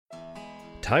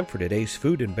Time for today's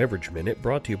Food and Beverage Minute,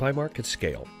 brought to you by Market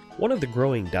Scale. One of the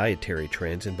growing dietary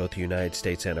trends in both the United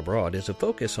States and abroad is a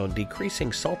focus on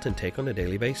decreasing salt intake on a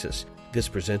daily basis. This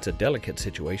presents a delicate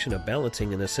situation of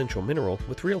balancing an essential mineral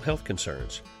with real health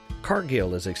concerns.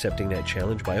 Cargill is accepting that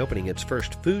challenge by opening its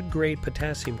first food-grade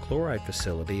potassium chloride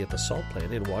facility at the salt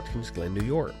plant in Watkins Glen, New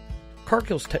York.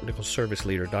 Cargill's technical service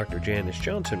leader, Dr. Janice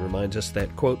Johnson, reminds us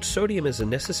that, quote, sodium is a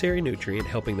necessary nutrient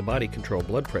helping the body control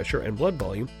blood pressure and blood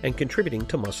volume and contributing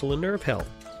to muscle and nerve health.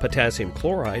 Potassium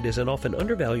chloride is an often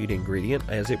undervalued ingredient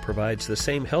as it provides the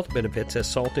same health benefits as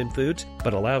salt in foods,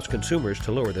 but allows consumers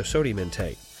to lower their sodium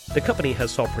intake. The company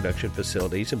has salt production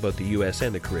facilities in both the U.S.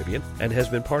 and the Caribbean and has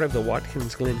been part of the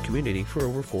Watkins Glen community for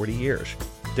over 40 years.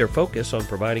 Their focus on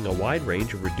providing a wide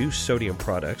range of reduced sodium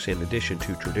products in addition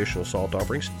to traditional salt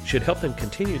offerings should help them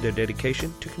continue their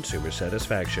dedication to consumer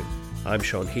satisfaction. I'm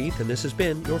Sean Heath, and this has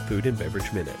been your Food and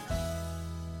Beverage Minute.